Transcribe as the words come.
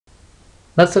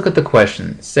Let's look at the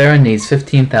question. Sarah needs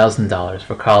 $15,000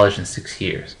 for college in 6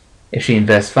 years. If she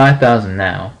invests $5,000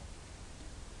 now,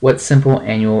 what simple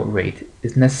annual rate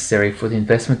is necessary for the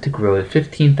investment to grow to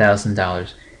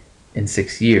 $15,000 in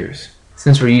 6 years?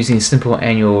 Since we're using simple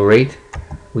annual rate,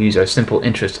 we'll use our simple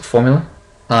interest formula.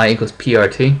 I equals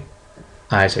PRT.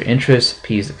 I is our interest,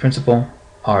 P is the principal,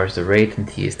 R is the rate, and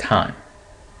T is time.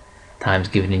 Time is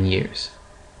given in years.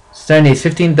 Sarah needs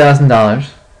 $15,000,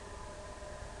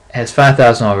 has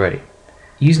 $5,000 already.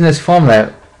 Using this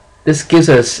formula, this gives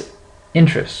us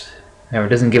interest. However, it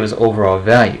doesn't give us overall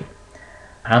value.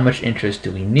 How much interest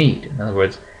do we need? In other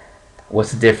words,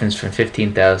 what's the difference from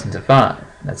 $15,000 to 5?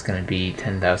 That's going to be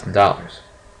 $10,000.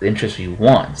 The interest we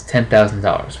want is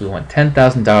 $10,000. We want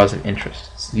 $10,000 of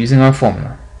interest. So using our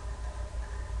formula,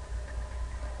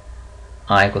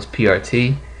 I equals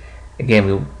PRT. Again,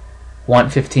 we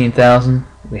want 15,000.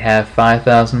 We have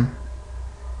 5,000.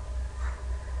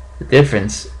 The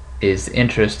difference is the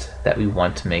interest that we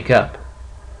want to make up.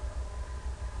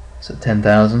 So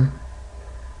 10,000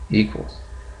 equals.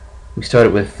 We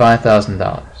started with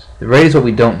 $5,000. The rate is what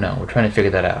we don't know. We're trying to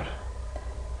figure that out.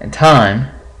 And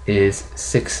time is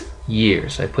 6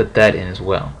 years. So I put that in as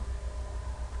well.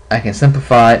 I can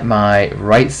simplify my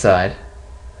right side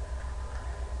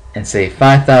and say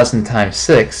 5,000 times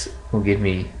 6 will give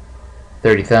me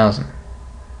 30,000.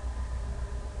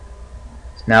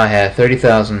 So now I have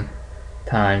 30,000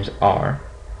 times R.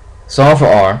 Solve for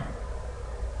R.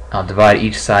 I'll divide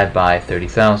each side by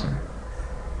 30,000.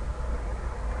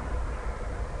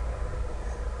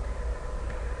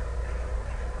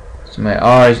 So my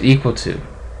R is equal to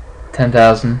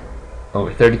 10,000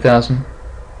 over 30,000.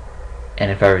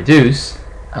 And if I reduce,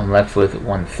 I'm left with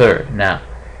 1/3. Now,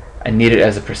 I need it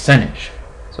as a percentage.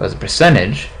 So as a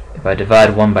percentage, if I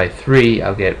divide 1 by 3,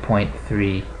 I'll get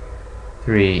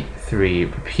 0.333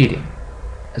 repeating.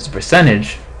 As a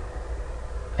percentage,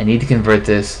 I need to convert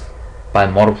this by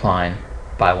multiplying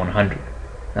by 100.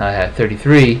 Now I have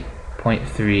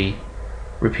 33.3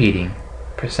 repeating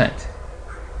percent.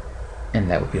 And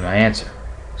that would be my answer.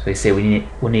 So we say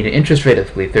we'll need an interest rate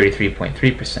of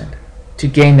 33.3% to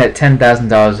gain that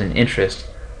 $10,000 in interest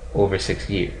over 6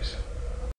 years.